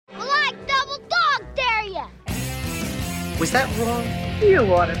Was that wrong?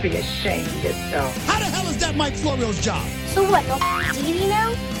 You ought to be ashamed of yourself. How the hell is that Mike Florio's job? So what, no TV now?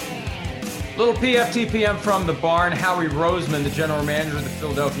 Little PFTPM from the barn. Howie Roseman, the general manager of the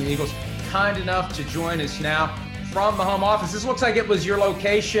Philadelphia Eagles, kind enough to join us now from the home office. This looks like it was your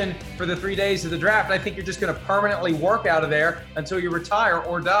location for the 3 days of the draft. I think you're just going to permanently work out of there until you retire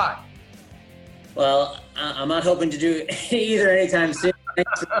or die. Well, I'm not hoping to do either anytime soon.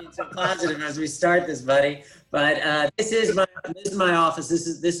 Thanks for being so positive as we start this, buddy. But this is my office. This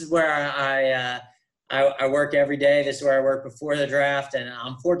is where I work every day. This is where I work before the draft, and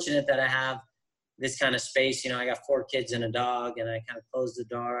I'm fortunate that I have this kind of space. You know, I got 4 kids and a dog, and I kind of close the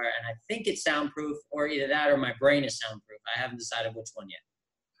door, and I think it's soundproof, or either that or my brain is soundproof. I haven't decided which one yet.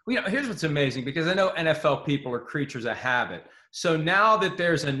 Well, you know, here's what's amazing, because I know NFL people are creatures of habit. So now that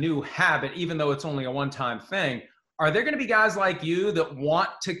there's a new habit, even though it's only a one-time thing, are there going to be guys like you that want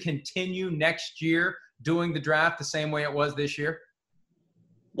to continue next year doing the draft the same way it was this year?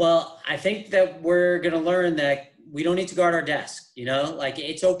 Well, I think that we're going to learn that we don't need to guard our desk, you know, like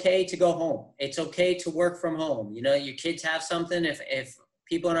it's okay to go home. It's okay to work from home. You know, your kids have something. If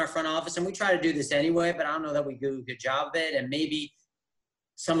people in our front office, and we try to do this anyway, but I don't know that we do a good job of it. And maybe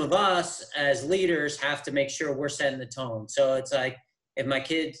some of us as leaders have to make sure we're setting the tone. So it's like, if my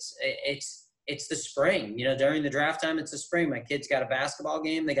kids, it's the spring, you know, during the draft time, it's the spring. My kids got a basketball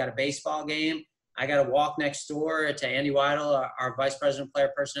game. They got a baseball game. I got to walk next door to Andy Weidel, our vice president of player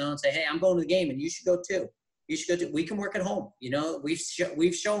personnel, and say, hey, I'm going to the game, and you should go too. You should go too. We can work at home. You know, we've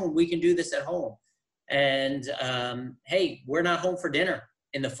shown we can do this at home. And, hey, we're not home for dinner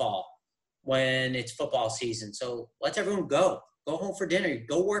in the fall when it's football season. So let's everyone go home for dinner.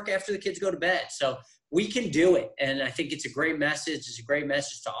 Go work after the kids go to bed. So we can do it. And I think it's a great message. It's a great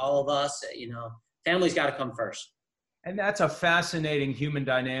message to all of us. You know, family's got to come first. And that's a fascinating human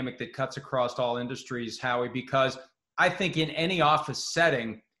dynamic that cuts across all industries, Howie, because I think in any office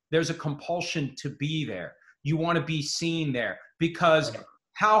setting, there's a compulsion to be there. You want to be seen there, because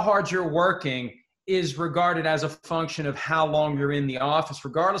how hard you're working is regarded as a function of how long you're in the office.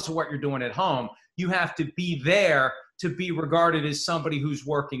 Regardless of what you're doing at home, you have to be there to be regarded as somebody who's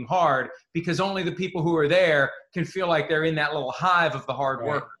working hard, because only the people who are there can feel like they're in that little hive of the hard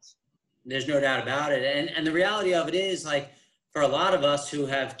workers. There's no doubt about it. And the reality of it is, like, for a lot of us who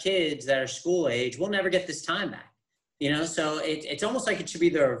have kids that are school age, we'll never get this time back, you know? So it's almost like it should be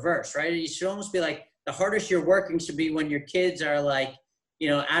the reverse, right? It should almost be like the hardest you're working should be when your kids are like, you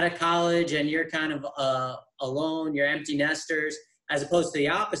know, out of college and you're kind of alone, you're empty nesters, as opposed to the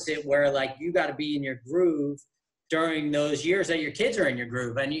opposite, where like you got to be in your groove during those years that your kids are in your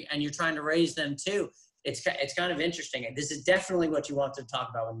groove, and you're trying to raise them too. It's kind of interesting. And this is definitely what you wanted to talk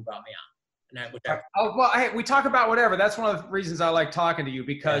about when you brought me on. We talk about whatever. That's one of the reasons I like talking to you,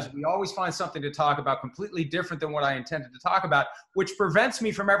 because we always find something to talk about completely different than what I intended to talk about, which prevents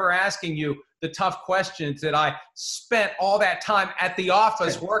me from ever asking you the tough questions that I spent all that time at the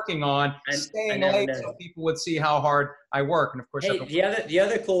office working on, staying late so people would see how hard I work. And of course, the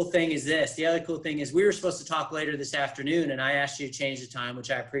other cool thing is this. The other cool thing is we were supposed to talk later this afternoon, and I asked you to change the time,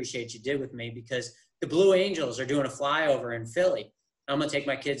 which I appreciate you did with me, because the Blue Angels are doing a flyover in Philly. I'm going to take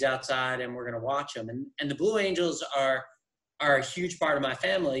my kids outside and we're going to watch them. And the Blue Angels are a huge part of my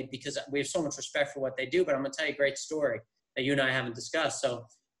family, because we have so much respect for what they do. But I'm going to tell you a great story that you and I haven't discussed. So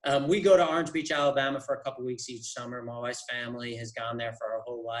we go to Orange Beach, Alabama for a couple weeks each summer. My wife's family has gone there for our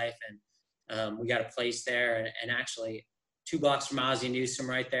whole life. And we got a place there. And actually 2 blocks from Ozzie Newsome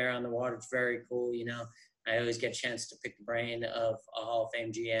right there on the water. It's very cool. You know, I always get a chance to pick the brain of a Hall of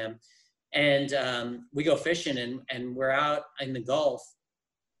Fame GM. And we go fishing, and we're out in the Gulf,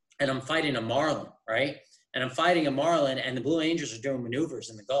 and I'm fighting a marlin, right? And I'm fighting a marlin, and the Blue Angels are doing maneuvers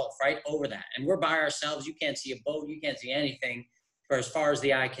in the Gulf right over that. And we're by ourselves. You can't see a boat. You can't see anything for as far as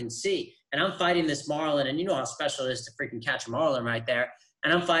the eye can see. And I'm fighting this marlin, and you know how special it is to freaking catch a marlin right there.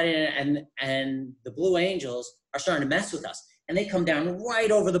 And I'm fighting it, and the Blue Angels are starting to mess with us. And they come down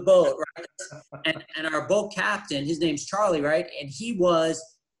right over the boat, right? And our boat captain, his name's Charlie, right? And he was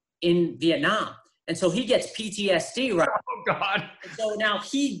in Vietnam. And so he gets PTSD, right? Oh, God. And so now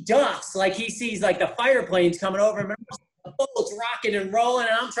he ducks, like he sees like the fighter planes coming over. Remember, the boat's rocking and rolling,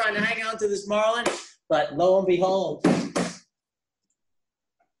 and I'm trying to hang on to this marlin. But lo and behold,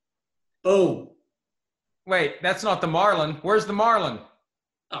 boom. Wait, that's not the marlin. Where's the marlin?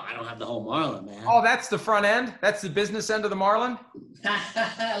 Oh, I don't have the whole marlin, man. Oh, that's the front end? That's the business end of the marlin?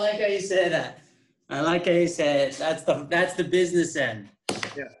 I like how you say that. I like how you say it. That's the business end.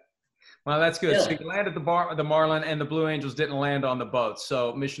 Yeah. Well, that's good. Really? So you landed the marlin, and the Blue Angels didn't land on the boat.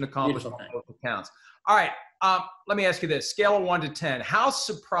 So mission accomplished on both accounts. All right. Let me ask you this: scale of 1 to 10, how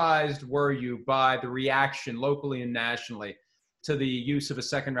surprised were you by the reaction locally and nationally to the use of a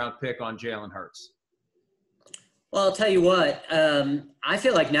second-round pick on Jalen Hurts? Well, I'll tell you what. I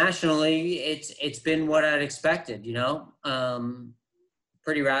feel like nationally, it's been what I'd expected.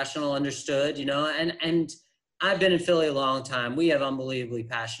 Pretty rational, understood. And I've been in Philly a long time. We have unbelievably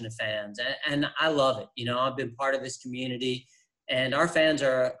passionate fans, and I love it. I've been part of this community, and our fans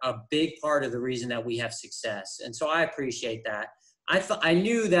are a big part of the reason that we have success. And so I appreciate that. I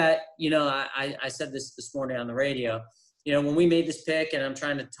knew that. I said this morning on the radio. When we made this pick, and I'm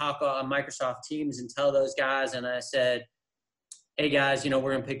trying to talk on Microsoft Teams and tell those guys, and I said, hey guys, we're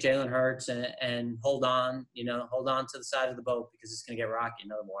going to pick Jalen Hurts and hold on to the side of the boat because it's going to get rocky.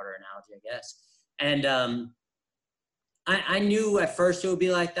 Another water analogy, I guess. And I knew at first it would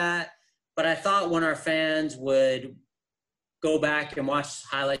be like that, but I thought when our fans would go back and watch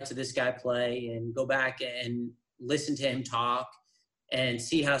highlights of this guy play and go back and listen to him talk and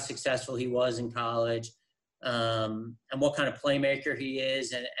see how successful he was in college, and what kind of playmaker he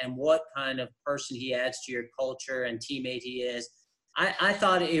is and what kind of person he adds to your culture and teammate he is, I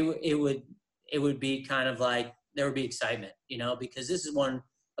thought it would be kind of like there would be excitement, because this is one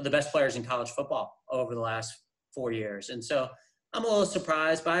of the best players in college football over the last 4 years. And so I'm a little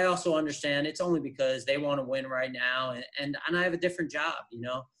surprised, but I also understand it's only because they want to win right now. And I have a different job,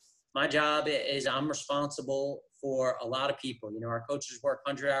 My job is I'm responsible for a lot of people. Our coaches work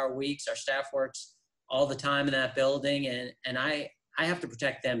 100-hour weeks. Our staff works all the time in that building. And I have to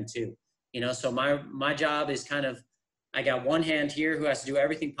protect them too. So my job is kind of, I got one hand here who has to do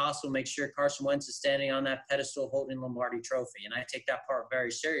everything possible to make sure Carson Wentz is standing on that pedestal holding Lombardi Trophy. And I take that part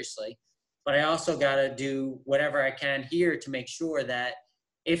very seriously. But I also got to do whatever I can here to make sure that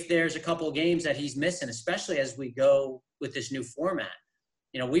if there's a couple of games that he's missing, especially as we go with this new format,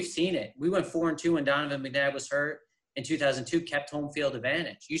 we've seen it. We went 4-2 when Donovan McNabb was hurt in 2002, kept home field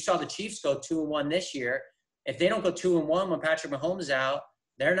advantage. You saw the Chiefs go 2-1 this year. If they don't go 2-1 when Patrick Mahomes is out,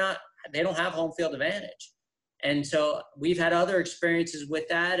 they don't have home field advantage. And so we've had other experiences with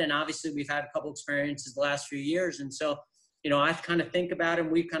that. And obviously we've had a couple experiences the last few years. And so, I kind of think about it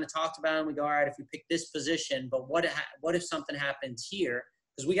and we've kind of talked about it and we go, all right, if we pick this position, but what if something happens here?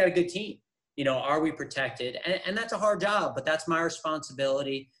 Because we got a good team, are we protected? And that's a hard job, but that's my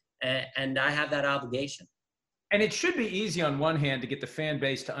responsibility. And I have that obligation. And it should be easy on one hand to get the fan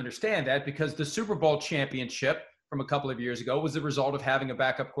base to understand that, because the Super Bowl championship from a couple of years ago was the result of having a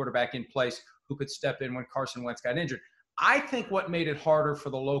backup quarterback in place who could step in when Carson Wentz got injured. I think what made it harder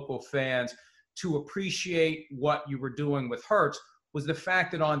for the local fans to appreciate what you were doing with Hurts was the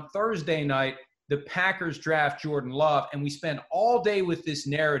fact that on Thursday night, the Packers draft Jordan Love, and we spend all day with this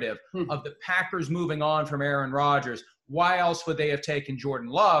narrative of the Packers moving on from Aaron Rodgers. Why else would they have taken Jordan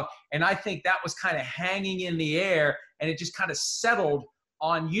Love? And I think that was kind of hanging in the air, and it just kind of settled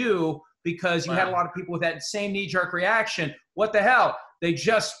on you because you had a lot of people with that same knee-jerk reaction. What the hell? They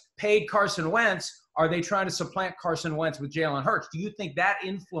just paid Carson Wentz. Are they trying to supplant Carson Wentz with Jalen Hurts? Do you think that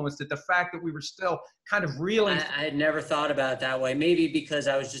influenced it, the fact that we were still kind of reeling? I had never thought about it that way. Maybe because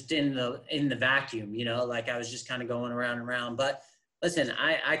I was just in the vacuum, like I was just kind of going around and around. But listen,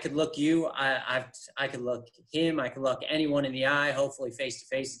 I could look you, I could look him, I could look anyone in the eye, hopefully face to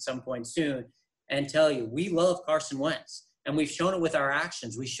face at some point soon, and tell you we love Carson Wentz, and we've shown it with our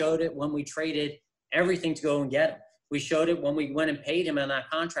actions. We showed it when we traded everything to go and get him. We showed it when we went and paid him on that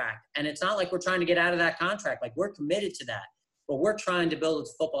contract. And it's not like we're trying to get out of that contract. Like, we're committed to that. But we're trying to build a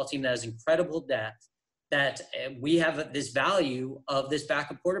football team that has incredible depth, that we have this value of this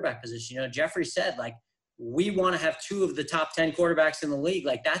backup quarterback position. Jeffrey said, we want to have 2 of the top 10 quarterbacks in the league.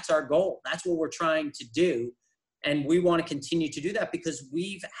 That's our goal. That's what we're trying to do. And we want to continue to do that because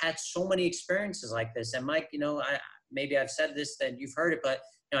we've had so many experiences like this. And Mike, maybe I've said this, that you've heard it, but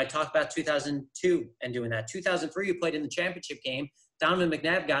I talked about 2002 and doing that. 2003, we played in the championship game. Donovan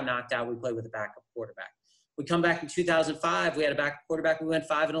McNabb got knocked out. We played with a backup quarterback. We come back in 2005. We had a backup quarterback. We went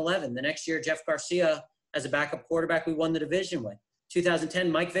 5-11. The next year, Jeff Garcia as a backup quarterback, we won the division with.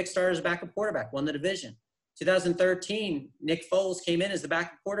 2010, Mike Vick started as a backup quarterback, won the division. 2013, Nick Foles came in as the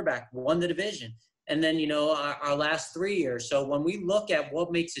backup quarterback, won the division. And then, our last 3 years. So when we look at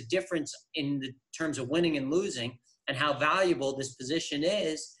what makes a difference in the terms of winning and losing, and how valuable this position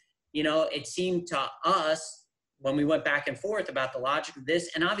is, it seemed to us when we went back and forth about the logic of this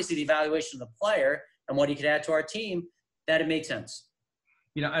and obviously the evaluation of the player and what he could add to our team, that it made sense.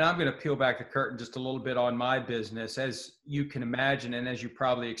 You know, and I'm going to peel back the curtain just a little bit on my business. As you can imagine, and as you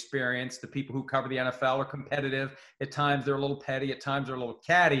probably experienced, the people who cover the NFL are competitive. At times they're a little petty. At times they're a little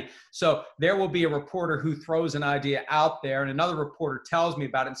catty. So there will be a reporter who throws an idea out there, and another reporter tells me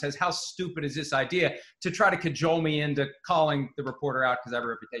about it and says, how stupid is this idea, to try to cajole me into calling the reporter out, because I have a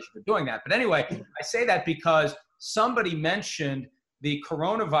reputation for doing that. But anyway, I say that because somebody mentioned the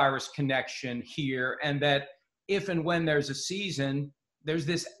coronavirus connection here, and that if and when there's a season, there's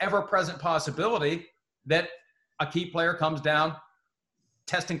this ever-present possibility that a key player comes down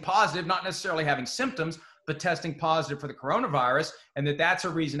testing positive, not necessarily having symptoms, but testing positive for the coronavirus, and that's a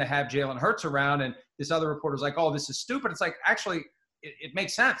reason to have Jalen Hurts around. And this other reporter's like, oh, this is stupid. It's like, actually, it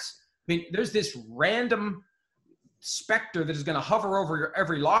makes sense. I mean, there's this random specter that is going to hover over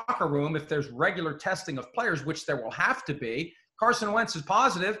every locker room if there's regular testing of players, which there will have to be. Carson Wentz is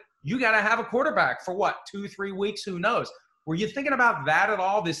positive. You got to have a quarterback for what, 2-3 weeks? Who knows? Were you thinking about that at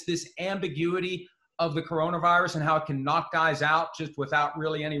all, this ambiguity of the coronavirus and how it can knock guys out just without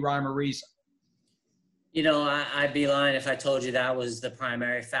really any rhyme or reason? You know, I'd be lying if I told you that was the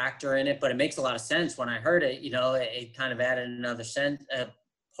primary factor in it, but it makes a lot of sense when I heard it. You know, it kind of added another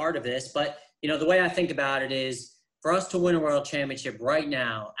part of this. But, you know, the way I think about it is, for us to win a world championship right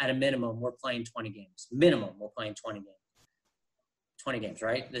now, at a minimum, we're playing 20 games. Minimum, we're playing 20 games. 20 games,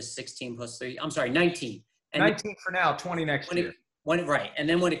 right? This 16 plus 3. I'm sorry, 19. And 19 for now, 20 next year. Right. And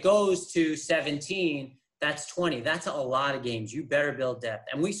then when it goes to 17, that's 20. That's a lot of games. You better build depth.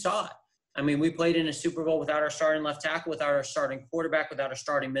 And we saw it. I mean, we played in a Super Bowl without our starting left tackle, without our starting quarterback, without our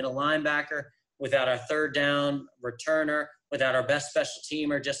starting middle linebacker, without our third down returner, without our best special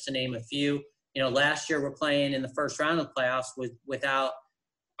teamer, just to name a few. You know, last year we're playing in the first round of the playoffs without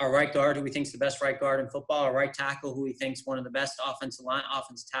our right guard, who we think is the best right guard in football, our right tackle, who we think is one of the best offensive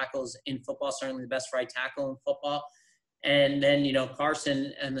tackles in football, certainly the best right tackle in football. And then, you know,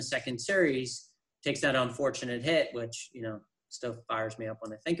 Carson in the second series takes that unfortunate hit, which, you know, still fires me up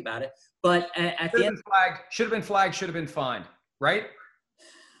when I think about it. But at the end, should have been flagged, should have been fined, right?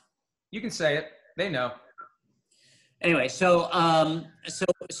 You can say it. They know. Anyway, so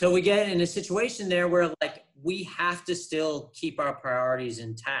we get in a situation there where, like, we have to still keep our priorities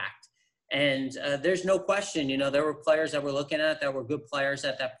intact. And there's no question, you know, there were players that we're looking at that were good players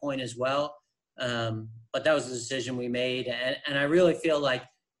at that point as well. But that was the decision we made. And I really feel like,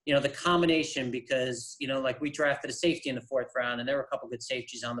 you know, the combination, because, you know, like, we drafted a safety in the 4th round, and there were a couple good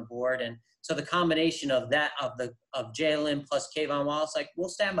safeties on the board. And so the combination of that, of Jalen plus Kayvon Wallace, like, we'll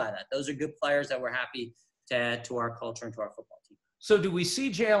stand by that. Those are good players that we're happy to add to our culture and to our football team. So do we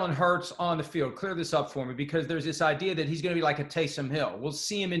see Jalen Hurts on the field? Clear this up for me, because there's this idea that he's going to be like a Taysom Hill. We'll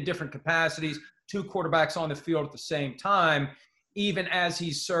see him in different capacities, 2 quarterbacks on the field at the same time, even as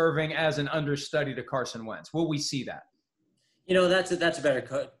he's serving as an understudy to Carson Wentz. Will we see that? You know, that's a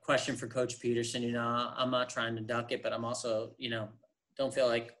better question for Coach Peterson. You know, I'm not trying to duck it, but I'm also, you know, don't feel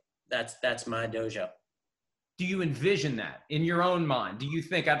like that's my dojo. Do you envision that in your own mind? Do you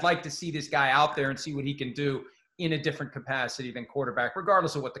think, I'd like to see this guy out there and see what he can do in a different capacity than quarterback,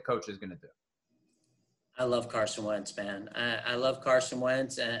 regardless of what the coach is going to do? I love Carson Wentz, man. I love Carson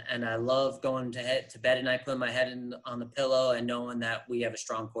Wentz, and I love going to bed at night, putting my head on the pillow and knowing that we have a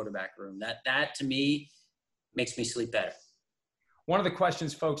strong quarterback room. That to me makes me sleep better. One of the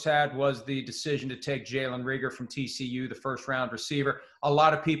questions folks had was the decision to take Jalen Reagor from TCU, the first-round receiver. A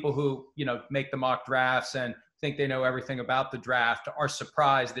lot of people who, you know, make the mock drafts and think they know everything about the draft are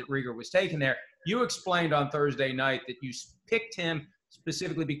surprised that Reagor was taken there. You explained on Thursday night that you picked him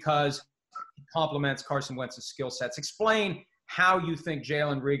specifically because he complements Carson Wentz's skill sets. Explain how you think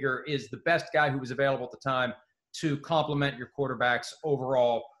Jalen Reagor is the best guy who was available at the time to complement your quarterback's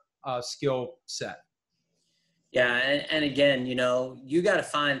overall skill set. Yeah, and again, you know, you got to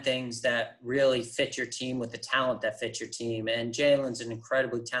find things that really fit your team with the talent that fits your team. And Jalen's an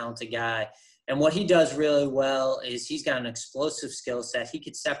incredibly talented guy. And what he does really well is he's got an explosive skill set. He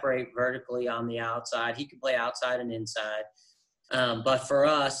could separate vertically on the outside. He could play outside and inside. But for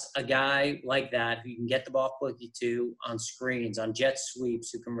us, a guy like that who you can get the ball quickly to on screens, on jet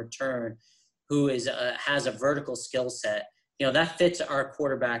sweeps, who can return, who has a vertical skill set, you know, that fits our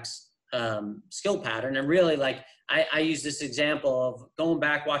quarterback's skill pattern. And really, like, I use this example of going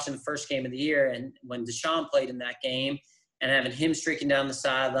back, watching the first game of the year, and when Deshaun played in that game, and having him streaking down the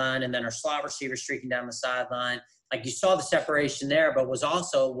sideline, and then our slot receiver streaking down the sideline. Like, you saw the separation there, but was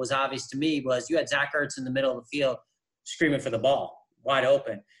obvious to me was you had Zach Ertz in the middle of the field screaming for the ball, wide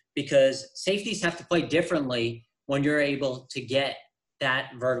open, because safeties have to play differently when you're able to get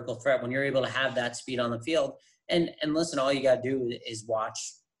that vertical threat, when you're able to have that speed on the field. And listen, all you got to do is watch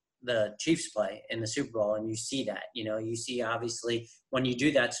the Chiefs play in the Super Bowl, and you see that. You see obviously when you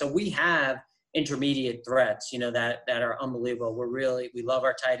do that. So we have intermediate threats, that are unbelievable. We love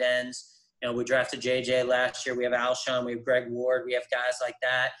our tight ends. We drafted JJ last year. We have Alshon. We have Greg Ward. We have guys like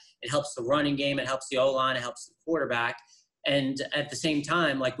that. It helps the running game. It helps the O-line. It helps the quarterback. And at the same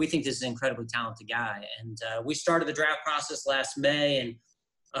time, we think this is an incredibly talented guy. And we started the draft process last May, and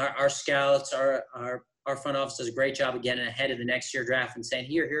our scouts, our front office does a great job of getting ahead of the next year draft and saying,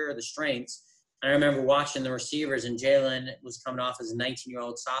 here are the strengths. And I remember watching the receivers, and Jalen was coming off as a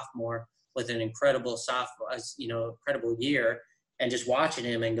 19-year-old sophomore with an incredible incredible year, and just watching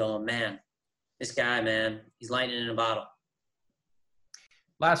him and going, man, this guy, man, he's lightning in a bottle.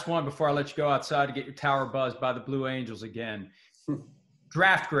 Last one before I let you go outside to get your tower buzzed by the Blue Angels again.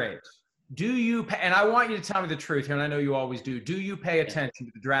 Draft grades. Do you – and I want you to tell me the truth here, and I know you always do. Do you pay attention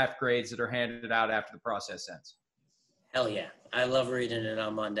to the draft grades that are handed out after the process ends? Hell yeah. I love reading it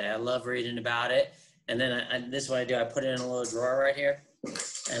on Monday. I love reading about it. And then this is what I do. I put it in a little drawer right here,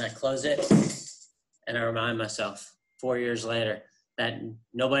 and I close it, and I remind myself 4 years later that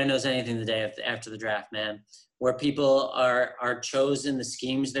nobody knows anything the day after the draft, man. Where people are chosen, the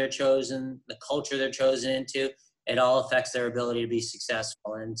schemes they're chosen, the culture they're chosen into, it all affects their ability to be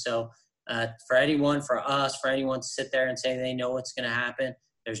successful. And so for anyone to sit there and say they know what's going to happen,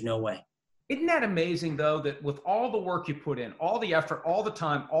 there's no way. Isn't that amazing, though, that with all the work you put in, all the effort, all the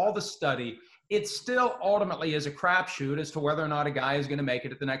time, all the study, it still ultimately is a crapshoot as to whether or not a guy is going to make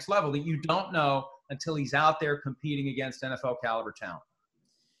it at the next level, that you don't know until he's out there competing against NFL caliber talent.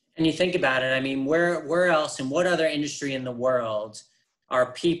 And you think about it, I mean, where else, in what other industry in the world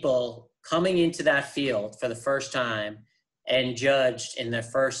are people coming into that field for the first time and judged in their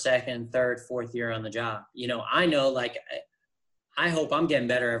first, second, third, fourth year on the job? I know, I hope I'm getting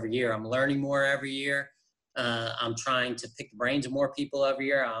better every year. I'm learning more every year. I'm trying to pick the brains of more people every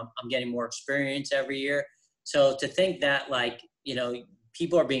year. I'm getting more experience every year. So to think that,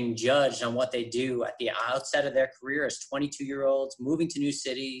 people are being judged on what they do at the outset of their career as 22-year-olds, moving to new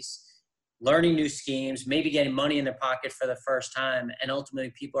cities, learning new schemes, maybe getting money in their pocket for the first time. And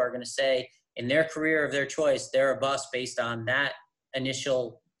ultimately people are going to say in their career of their choice, they're a bust based on that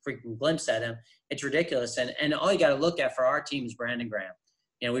initial freaking glimpse at him. It's ridiculous. And all you got to look at for our team is Brandon Graham.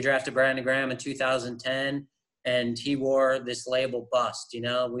 We drafted Brandon Graham in 2010, and he wore this label bust.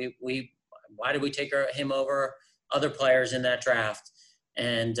 Why did we take him over other players in that draft?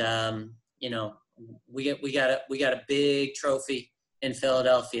 And we got a big trophy in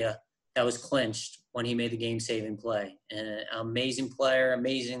Philadelphia that was clinched when he made the game-saving play. And an amazing player,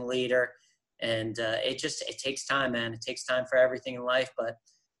 amazing leader, and it takes time, man. It takes time for everything in life, but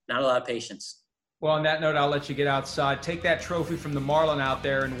not a lot of patience. Well, on that note, I'll let you get outside. Take that trophy from the Marlin out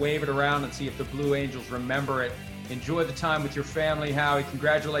there and wave it around and see if the Blue Angels remember it. Enjoy the time with your family, Howie.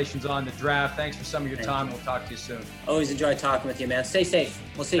 Congratulations on the draft. Thanks for some of your time. We'll talk to you soon. Always enjoy talking with you, man. Stay safe.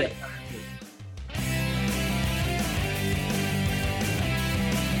 We'll see you.